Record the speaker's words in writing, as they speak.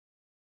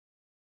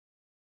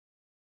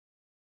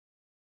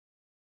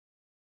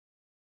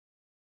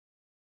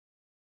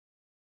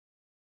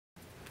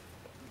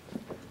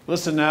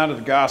Listen now to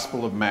the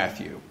Gospel of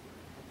Matthew.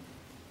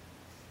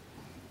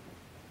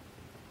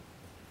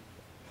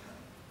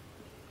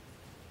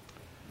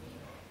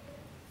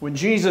 When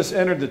Jesus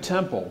entered the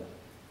temple,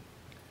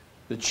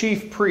 the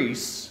chief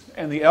priests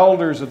and the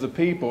elders of the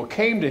people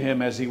came to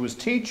him as he was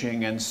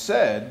teaching and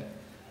said,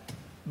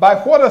 "By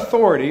what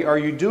authority are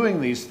you doing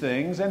these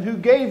things, and who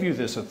gave you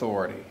this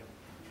authority?"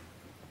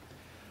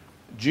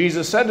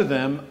 Jesus said to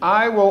them,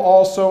 "I will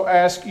also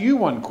ask you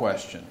one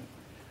question.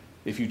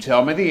 If you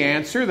tell me the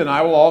answer, then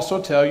I will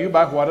also tell you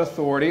by what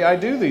authority I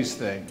do these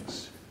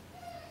things.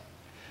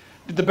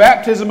 Did the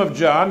baptism of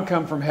John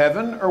come from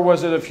heaven, or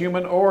was it of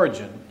human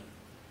origin?"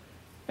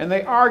 And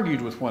they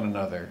argued with one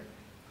another.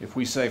 "If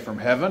we say from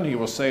heaven, he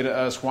will say to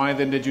us, 'Why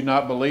then did you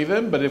not believe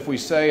him?' But if we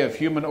say of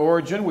human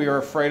origin, we are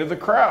afraid of the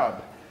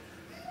crowd.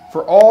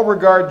 For all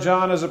regard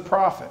John as a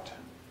prophet."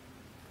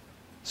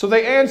 So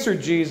they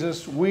answered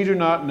Jesus, "We do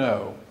not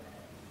know."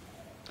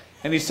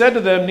 And he said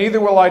to them, "Neither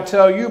will I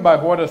tell you by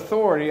what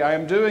authority I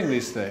am doing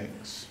these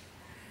things."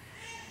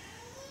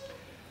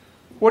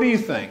 What do you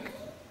think?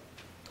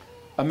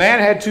 A man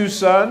had 2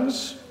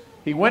 sons.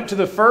 He went to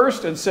the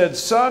first and said,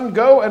 "Son,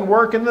 go and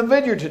work in the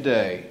vineyard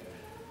today."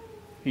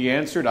 He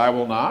answered, "I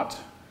will not."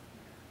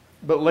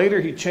 But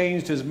later he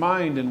changed his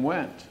mind and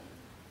went.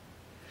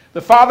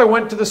 The father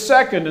went to the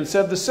second and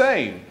said the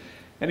same.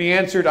 And he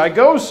answered, "I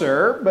go,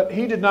 sir," but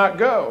he did not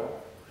go.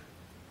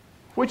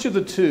 Which of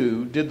the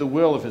 2 did the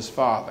will of his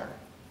father?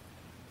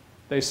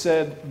 They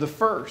said, "The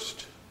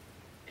first."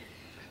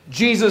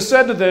 Jesus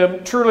said to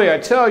them, "Truly I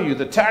tell you,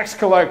 the tax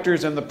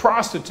collectors and the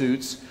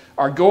prostitutes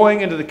are going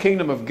into the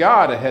kingdom of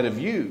God ahead of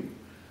you.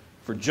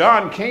 For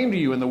John came to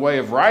you in the way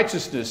of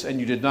righteousness, and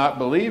you did not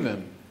believe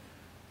him.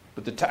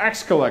 But the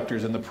tax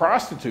collectors and the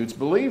prostitutes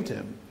believed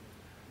him.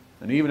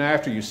 And even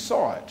after you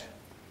saw it,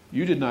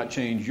 you did not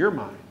change your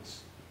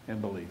minds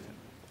and believe him."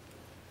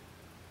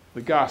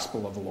 The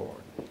Gospel of the Lord.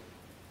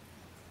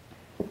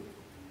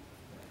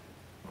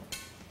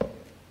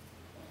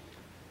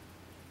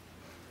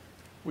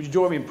 Would you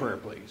join me in prayer,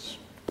 please?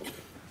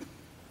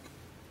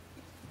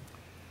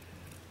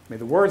 May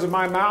the words of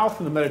my mouth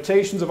and the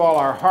meditations of all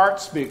our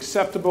hearts be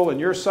acceptable in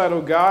your sight,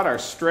 O God, our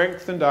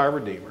strength and our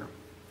Redeemer.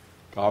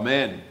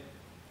 Amen.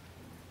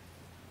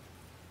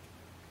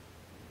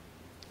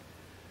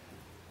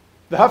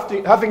 The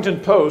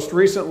Huffington Post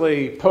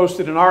recently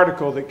posted an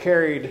article that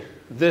carried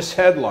this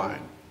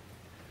headline: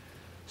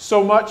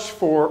 "So much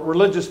for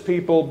religious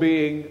people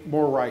being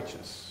more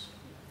righteous."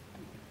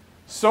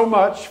 So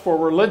much for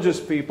religious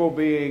people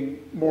being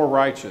more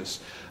righteous.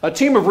 A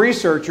team of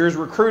researchers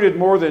recruited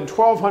more than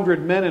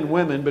 1,200 men and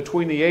women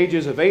between the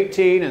ages of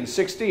 18 and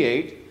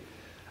 68,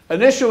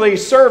 initially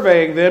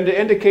surveying them to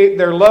indicate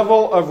their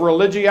level of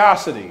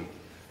religiosity,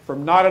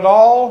 from not at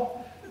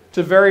all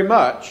to very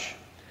much,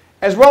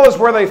 as well as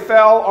where they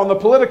fell on the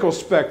political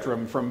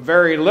spectrum, from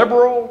very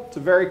liberal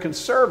to very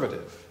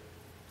conservative.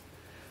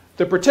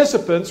 The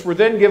participants were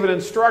then given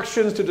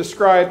instructions to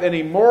describe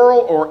any moral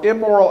or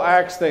immoral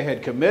acts they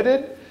had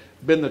committed,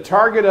 been the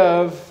target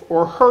of,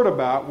 or heard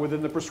about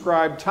within the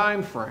prescribed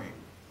time frame.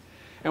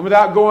 And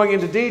without going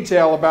into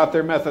detail about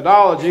their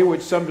methodology,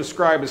 which some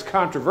describe as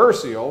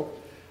controversial,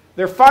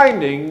 their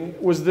finding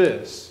was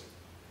this: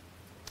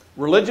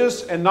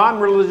 religious and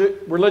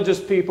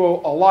non-religious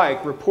people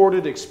alike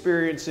reported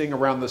experiencing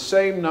around the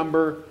same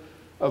number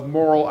of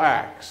moral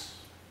acts.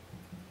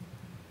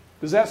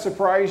 Does that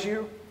surprise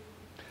you?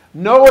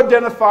 No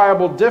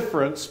identifiable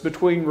difference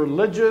between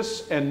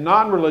religious and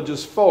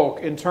non-religious folk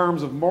in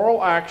terms of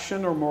moral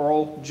action or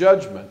moral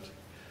judgment.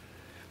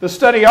 The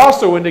study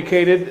also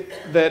indicated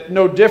that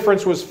no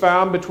difference was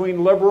found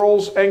between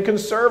liberals and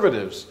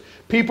conservatives.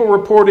 People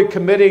reported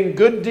committing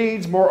good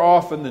deeds more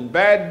often than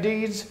bad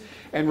deeds,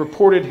 and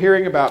reported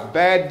hearing about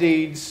bad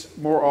deeds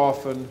more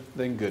often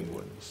than good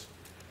ones.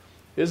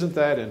 Isn't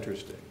that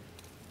interesting?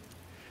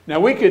 Now,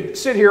 we could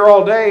sit here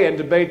all day and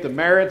debate the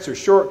merits or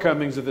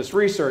shortcomings of this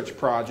research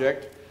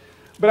project,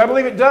 but I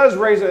believe it does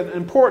raise an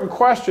important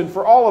question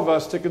for all of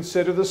us to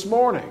consider this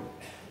morning.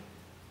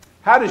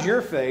 How does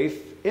your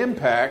faith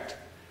impact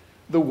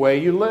the way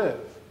you live?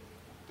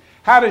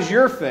 How does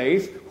your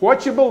faith,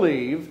 what you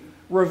believe,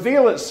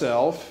 reveal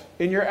itself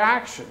in your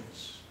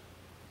actions?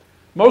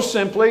 Most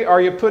simply, are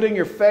you putting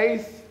your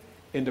faith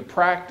into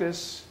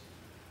practice,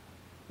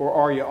 or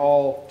are you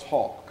all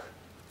talk?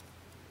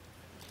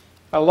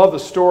 I love the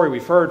story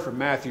we've heard from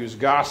Matthew's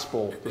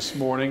Gospel this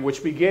morning,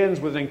 which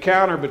begins with an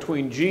encounter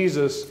between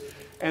Jesus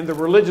and the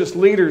religious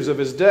leaders of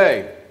his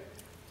day.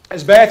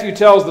 As Matthew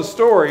tells the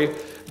story,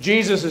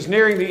 Jesus is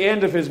nearing the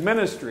end of his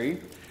ministry.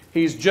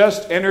 He's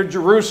just entered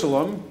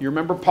Jerusalem. You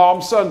remember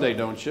Palm Sunday,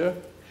 don't you?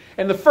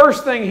 And the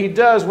first thing he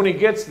does when he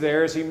gets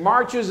there is he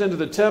marches into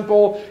the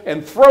temple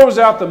and throws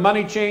out the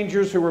money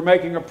changers who were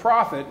making a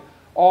profit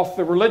off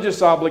the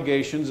religious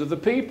obligations of the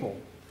people.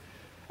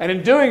 And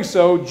in doing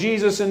so,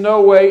 Jesus in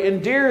no way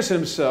endears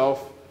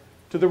himself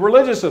to the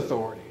religious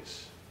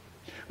authorities.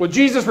 Well,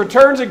 Jesus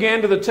returns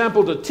again to the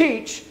temple to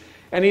teach,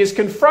 and he is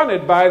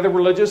confronted by the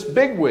religious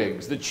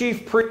bigwigs, the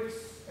chief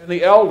priests and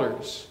the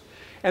elders.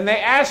 And they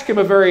ask him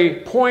a very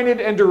pointed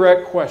and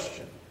direct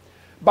question.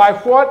 By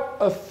what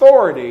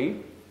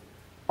authority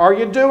are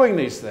you doing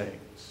these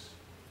things?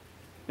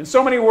 In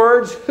so many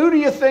words, who do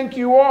you think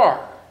you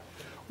are?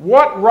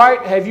 What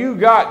right have you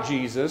got,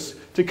 Jesus,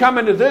 to come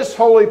into this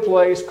holy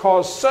place,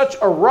 cause such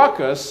a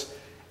ruckus,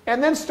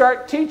 and then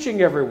start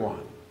teaching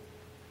everyone?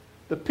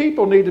 The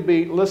people need to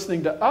be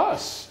listening to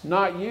us,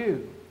 not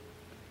you.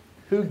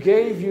 Who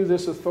gave you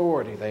this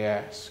authority, they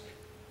ask.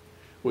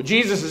 Well,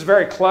 Jesus is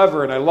very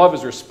clever, and I love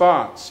his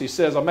response. He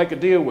says, I'll make a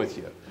deal with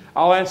you.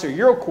 I'll answer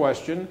your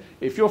question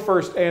if you'll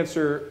first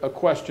answer a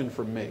question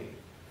from me.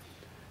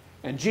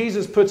 And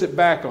Jesus puts it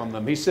back on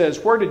them. He says,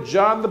 where did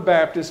John the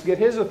Baptist get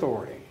his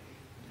authority?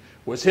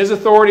 Was his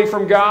authority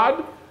from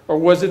God, or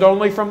was it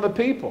only from the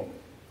people?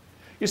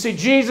 You see,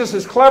 Jesus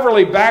has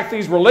cleverly backed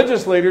these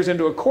religious leaders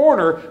into a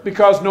corner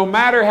because no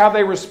matter how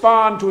they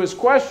respond to his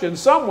question,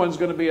 someone's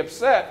going to be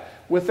upset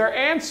with their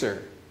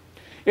answer.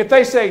 If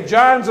they say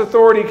John's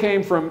authority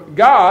came from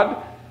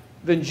God,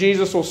 then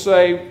Jesus will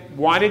say,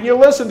 why didn't you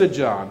listen to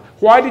John?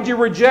 Why did you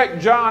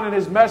reject John and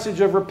his message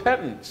of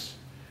repentance?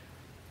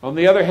 On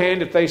the other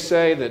hand, if they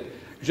say that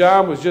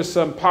John was just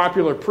some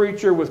popular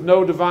preacher with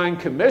no divine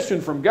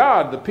commission from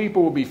God, the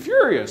people will be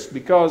furious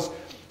because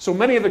so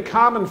many of the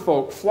common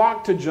folk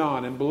flocked to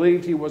John and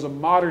believed he was a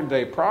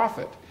modern-day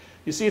prophet.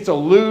 You see, it's a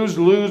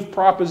lose-lose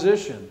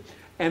proposition.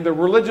 And the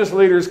religious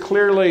leaders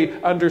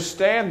clearly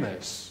understand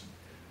this.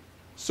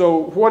 So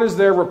what is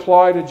their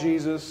reply to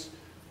Jesus?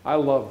 I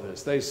love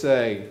this. They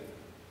say,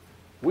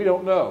 we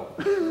don't know.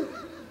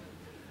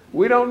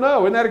 We don't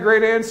know. Isn't that a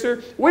great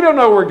answer? We don't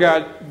know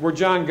where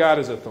John got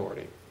his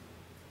authority.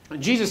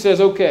 And Jesus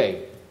says,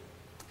 okay,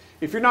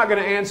 if you're not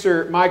going to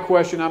answer my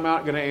question, I'm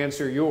not going to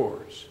answer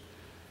yours.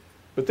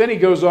 But then he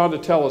goes on to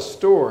tell a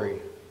story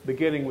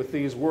beginning with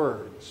these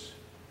words.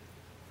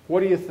 What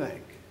do you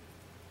think?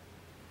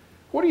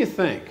 What do you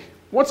think?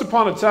 Once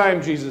upon a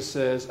time, Jesus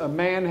says, a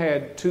man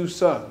had 2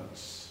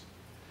 sons.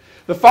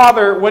 The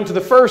father went to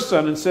the first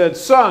son and said,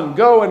 son,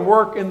 go and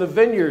work in the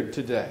vineyard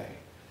today.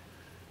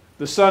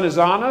 The son is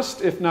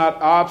honest, if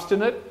not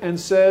obstinate, and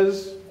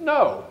says,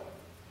 no,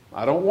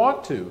 I don't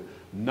want to.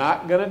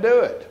 Not going to do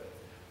it.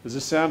 Does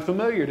this sound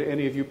familiar to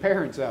any of you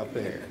parents out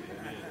there?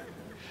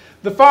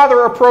 The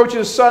father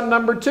approaches son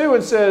number 2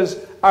 and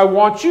says, I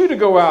want you to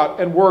go out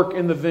and work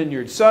in the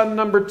vineyard. Son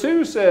number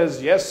 2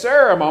 says, yes,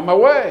 sir, I'm on my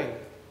way.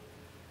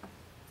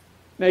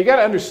 Now you got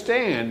to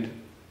understand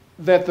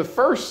that the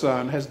first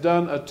son has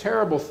done a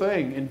terrible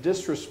thing in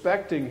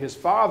disrespecting his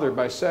father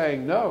by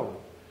saying no.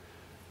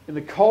 In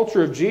the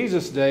culture of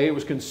Jesus' day, it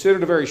was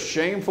considered a very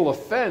shameful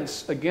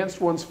offense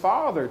against one's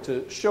father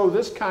to show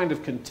this kind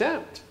of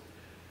contempt.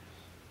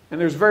 And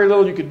there's very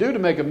little you could do to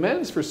make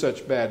amends for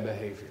such bad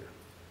behavior.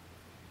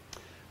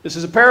 This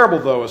is a parable,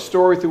 though, a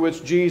story through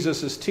which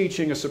Jesus is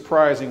teaching a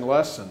surprising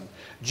lesson.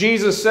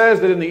 Jesus says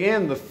that in the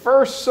end, the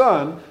first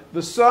son,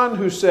 the son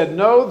who said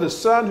no, the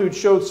son who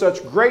showed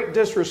such great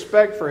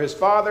disrespect for his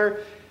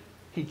father,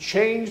 he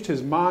changed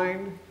his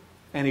mind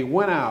and he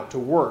went out to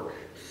work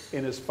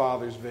in his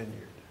father's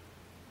vineyard.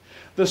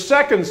 The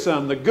second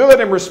son, the good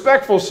and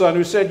respectful son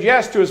who said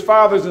yes to his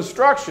father's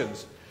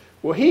instructions,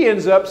 well, he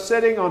ends up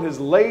sitting on his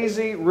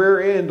lazy rear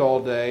end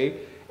all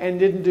day and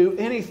didn't do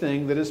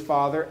anything that his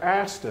father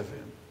asked of him.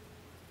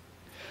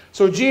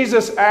 So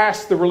Jesus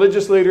asked the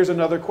religious leaders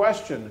another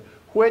question.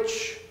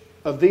 Which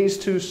of these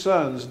 2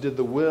 sons did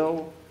the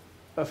will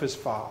of his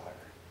father?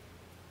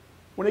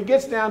 When it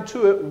gets down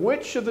to it,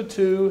 which of the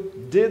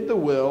 2 did the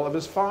will of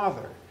his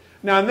father?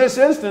 Now, in this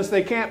instance,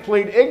 they can't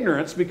plead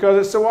ignorance because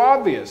it's so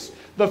obvious.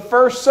 The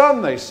first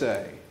son, they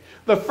say.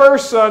 The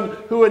first son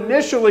who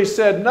initially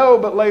said no,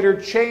 but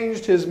later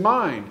changed his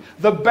mind.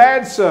 The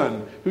bad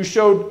son who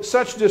showed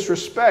such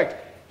disrespect.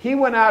 He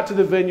went out to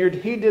the vineyard.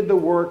 He did the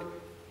work.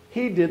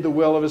 He did the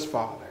will of his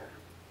father.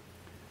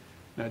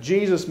 Now,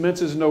 Jesus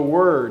minces no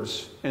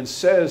words and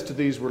says to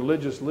these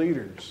religious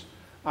leaders,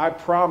 I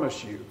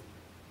promise you,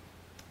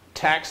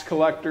 tax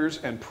collectors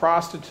and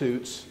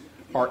prostitutes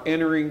are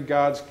entering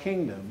God's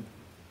kingdom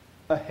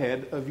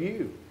ahead of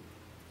you.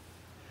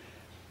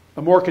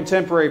 A more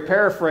contemporary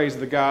paraphrase of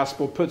the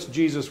gospel puts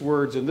Jesus'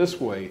 words in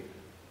this way.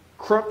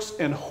 Crooks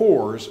and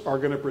whores are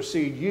going to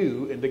precede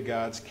you into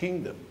God's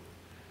kingdom.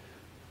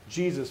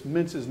 Jesus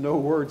minces no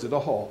words at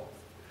all.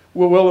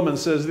 Will Willimon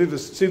says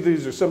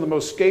these are some of the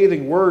most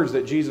scathing words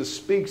that Jesus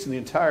speaks in the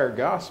entire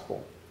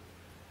gospel.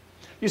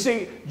 You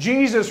see,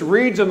 Jesus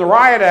reads in the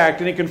riot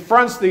act and he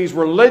confronts these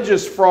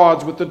religious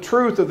frauds with the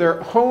truth of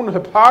their own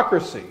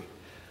hypocrisy.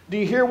 Do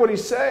you hear what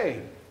he's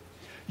saying?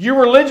 You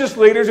religious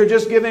leaders are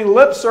just giving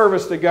lip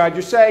service to God.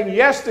 You're saying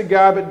yes to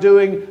God but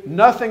doing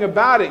nothing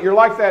about it. You're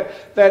like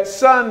that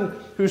son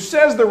who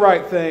says the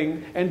right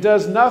thing and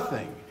does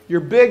nothing. You're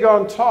big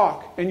on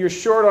talk and you're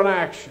short on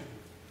action.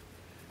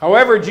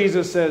 However,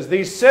 Jesus says,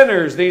 these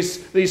sinners, these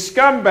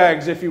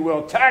scumbags, if you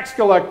will, tax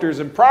collectors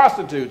and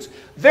prostitutes,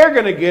 they're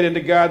going to get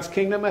into God's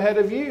kingdom ahead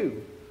of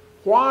you.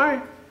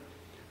 Why?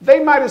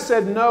 They might have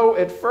said no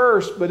at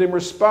first, but in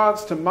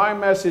response to my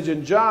message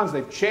in John's,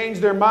 they've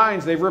changed their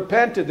minds, they've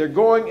repented, they're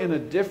going in a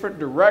different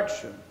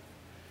direction.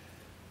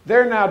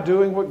 They're now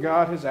doing what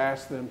God has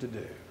asked them to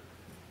do.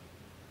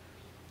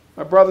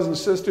 My brothers and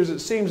sisters, it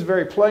seems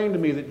very plain to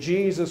me that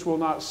Jesus will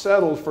not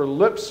settle for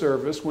lip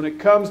service when it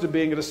comes to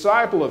being a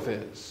disciple of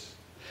His.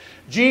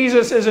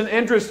 Jesus isn't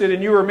interested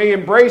in you or me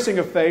embracing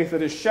a faith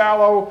that is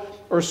shallow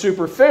or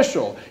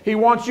superficial. He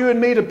wants you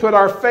and me to put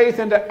our faith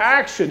into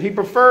action. He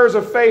prefers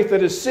a faith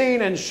that is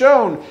seen and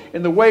shown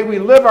in the way we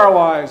live our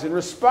lives in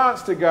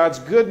response to God's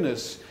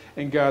goodness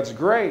and God's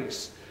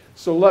grace.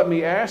 So let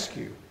me ask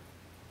you,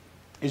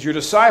 is your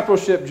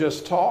discipleship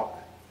just talk?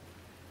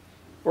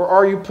 Or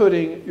are you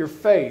putting your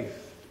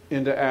faith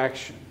into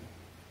action?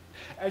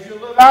 As you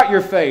live out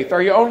your faith,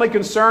 are you only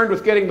concerned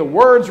with getting the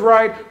words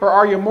right, or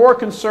are you more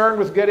concerned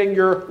with getting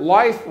your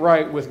life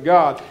right with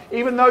God?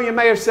 Even though you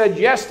may have said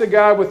yes to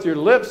God with your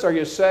lips, are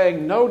you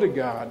saying no to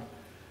God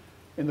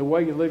in the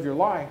way you live your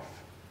life?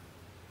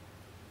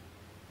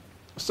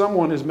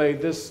 Someone has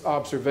made this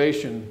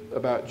observation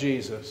about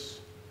Jesus.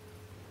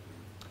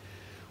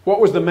 What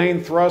was the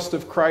main thrust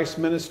of Christ's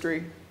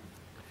ministry?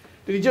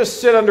 Did He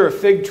just sit under a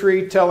fig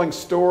tree telling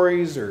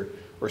stories or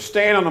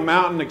stand on a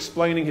mountain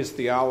explaining His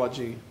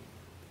theology?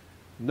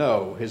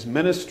 No, His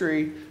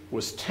ministry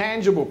was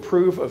tangible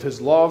proof of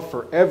His love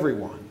for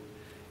everyone,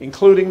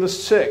 including the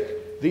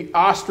sick, the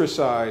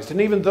ostracized, and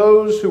even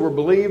those who were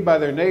believed by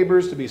their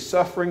neighbors to be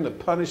suffering the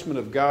punishment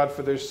of God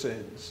for their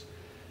sins.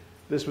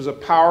 This was a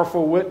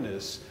powerful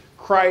witness.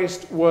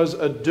 Christ was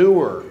a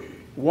doer,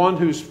 one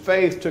whose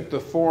faith took the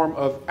form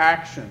of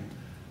action,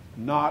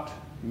 not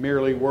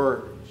merely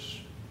words.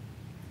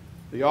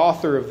 The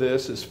author of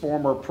this is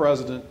former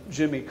President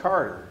Jimmy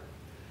Carter.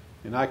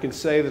 And I can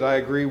say that I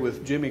agree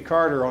with Jimmy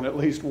Carter on at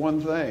least one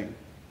thing.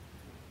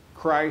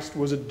 Christ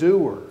was a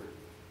doer,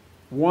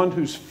 one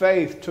whose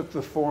faith took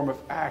the form of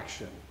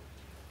action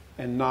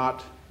and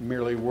not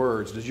merely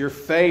words. Does your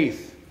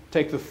faith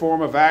take the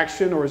form of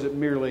action, or is it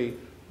merely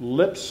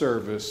lip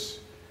service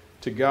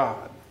to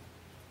God?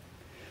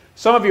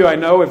 Some of you I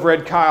know have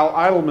read Kyle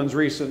Idleman's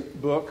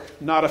recent book,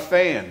 Not a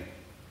Fan.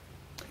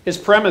 His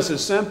premise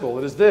is simple.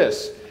 It is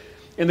this: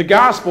 in the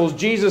Gospels,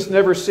 Jesus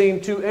never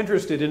seemed too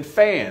interested in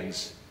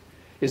fans.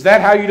 Is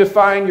that how you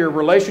define your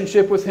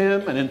relationship with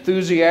Him? An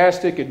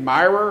enthusiastic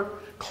admirer,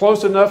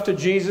 close enough to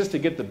Jesus to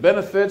get the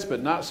benefits,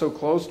 but not so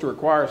close to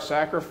require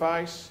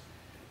sacrifice?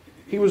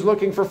 He was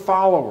looking for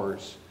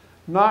followers.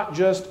 Not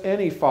just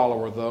any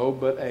follower, though,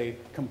 but a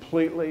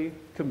completely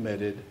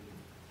committed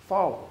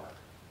follower.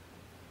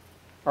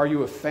 Are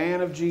you a fan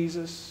of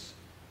Jesus,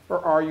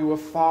 or are you a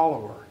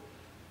follower?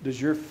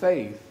 Does your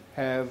faith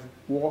have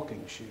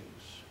walking shoes?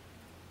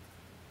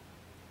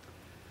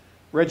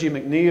 Reggie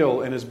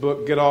McNeil, in his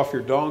book, Get Off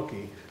Your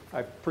Donkey,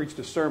 I preached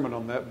a sermon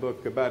on that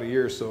book about a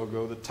year or so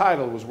ago. The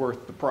title was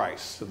worth the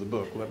price of the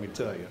book, let me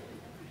tell you.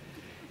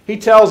 He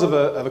tells of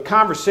a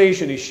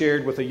conversation he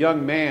shared with a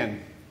young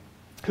man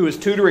who was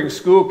tutoring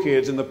school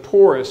kids in the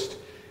poorest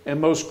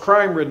and most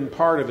crime-ridden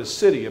part of his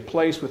city, a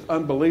place with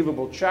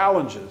unbelievable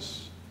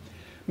challenges.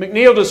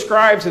 McNeil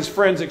describes his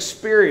friend's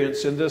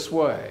experience in this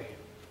way.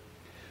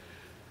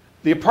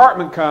 The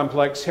apartment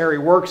complex Harry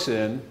works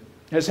in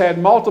has had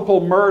multiple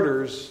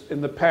murders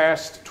in the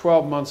past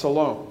 12 months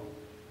alone.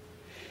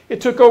 It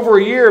took over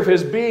a year of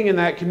his being in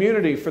that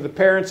community for the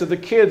parents of the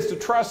kids to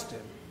trust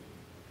him.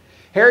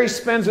 Harry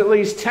spends at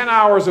least 10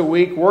 hours a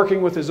week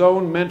working with his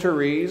own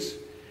mentorees.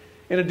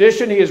 In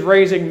addition, he is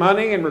raising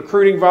money and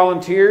recruiting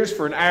volunteers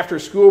for an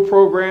after-school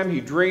program he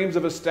dreams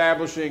of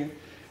establishing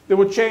that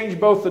will change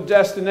both the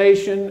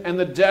destination and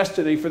the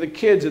destiny for the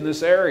kids in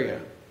this area.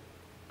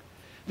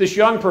 This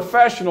young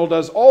professional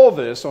does all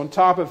this on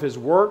top of his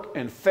work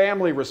and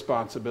family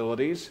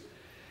responsibilities.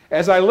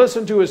 As I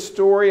listened to his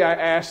story, I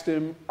asked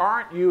him,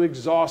 "Aren't you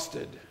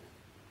exhausted?"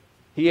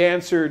 He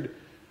answered,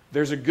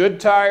 "There's a good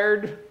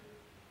tired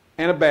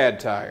and a bad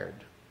tired."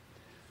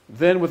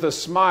 Then with a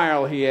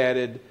smile, he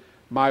added,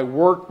 "My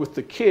work with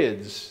the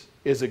kids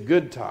is a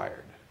good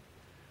tired.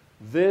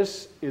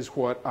 This is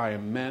what I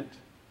am meant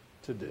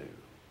to do."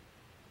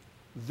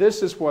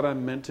 This is what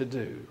I'm meant to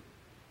do.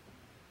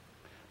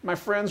 My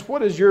friends,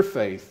 what is your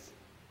faith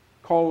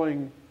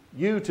calling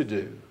you to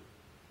do?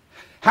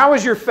 How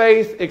is your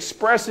faith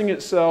expressing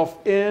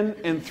itself in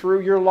and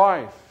through your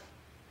life?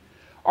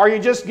 Are you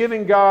just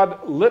giving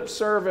God lip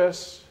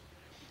service?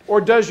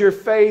 Or does your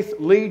faith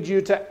lead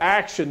you to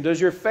action? Does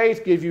your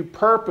faith give you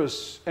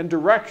purpose and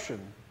direction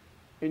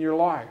in your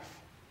life?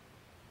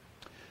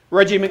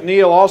 Reggie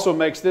McNeil also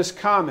makes this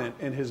comment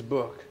in his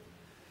book.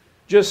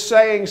 Just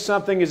saying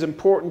something is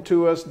important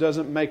to us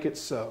doesn't make it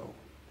so.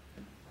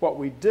 What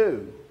we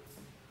do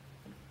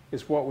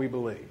is what we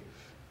believe.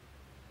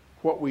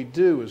 What we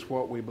do is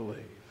what we believe.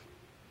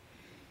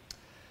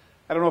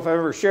 I don't know if I've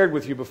ever shared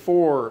with you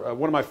before,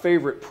 one of my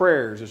favorite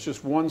prayers. It's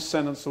just one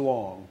sentence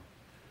long.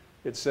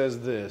 It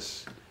says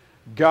this: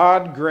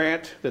 God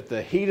grant that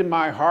the heat in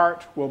my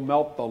heart will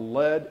melt the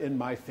lead in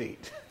my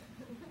feet.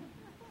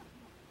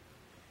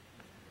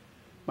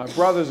 My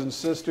brothers and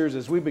sisters,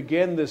 as we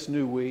begin this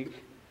new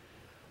week,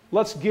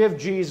 let's give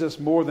Jesus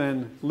more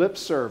than lip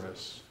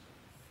service.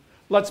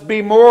 Let's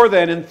be more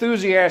than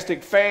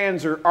enthusiastic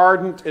fans or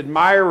ardent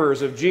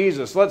admirers of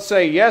Jesus. Let's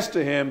say yes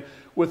to Him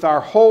with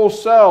our whole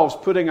selves,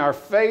 putting our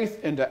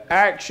faith into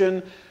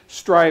action,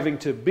 striving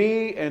to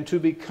be and to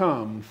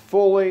become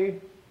fully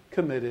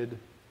committed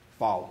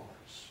followers.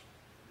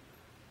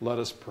 Let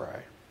us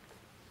pray.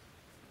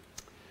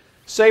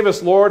 Save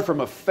us, Lord, from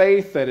a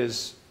faith that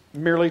is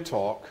merely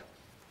talk,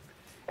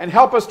 and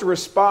help us to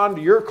respond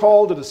to your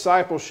call to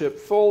discipleship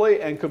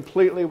fully and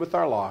completely with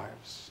our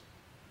lives.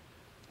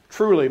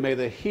 Truly, may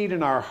the heat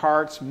in our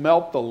hearts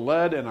melt the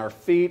lead in our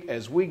feet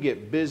as we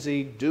get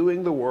busy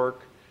doing the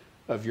work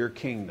of your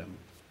kingdom.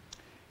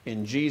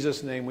 In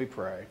Jesus' name we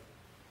pray.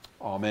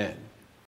 Amen.